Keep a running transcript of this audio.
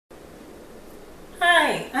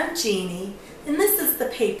Hi, I'm Jeannie, and this is the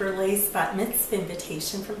paper lace bat mitzvah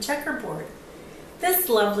invitation from Checkerboard. This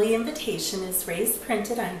lovely invitation is raised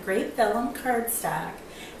printed on grape vellum cardstock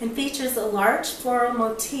and features a large floral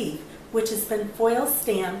motif which has been foil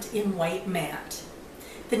stamped in white matte.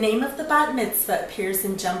 The name of the bat mitzvah appears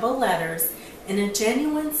in jumbo letters, and a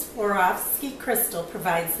genuine Swarovski crystal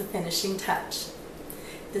provides the finishing touch.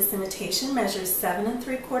 This invitation measures 7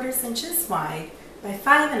 3/4 inches wide by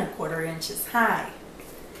 5 1/4 inches high.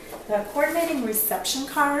 The coordinating reception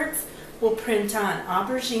cards will print on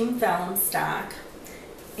aubergine vellum stock,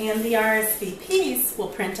 and the RSVPs will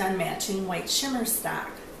print on matching white shimmer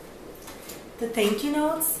stock. The thank you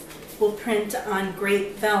notes will print on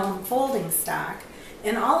grape vellum folding stock,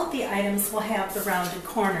 and all of the items will have the rounded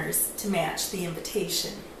corners to match the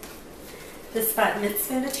invitation. This bat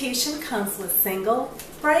mitzvah invitation comes with single,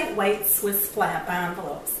 bright white Swiss flap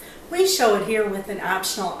envelopes. We show it here with an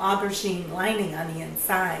optional aubergine lining on the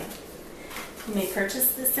inside. You may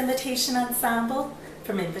purchase this invitation ensemble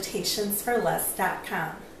from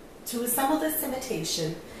invitationsforless.com. To assemble this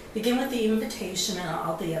invitation, begin with the invitation and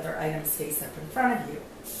all the other items face up in front of you.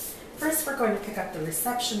 First, we're going to pick up the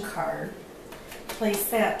reception card, place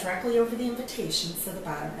that directly over the invitation so the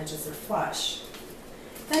bottom edges are flush.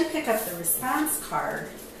 Then pick up the response card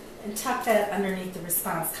and tuck that underneath the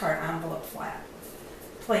response card envelope flap.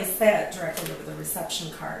 Place that directly over the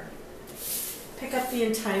reception card. Pick up the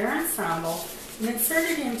entire ensemble and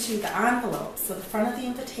insert it into the envelope so the front of the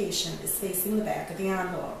invitation is facing the back of the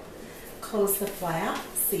envelope. Close the flap,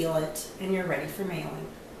 seal it, and you're ready for mailing.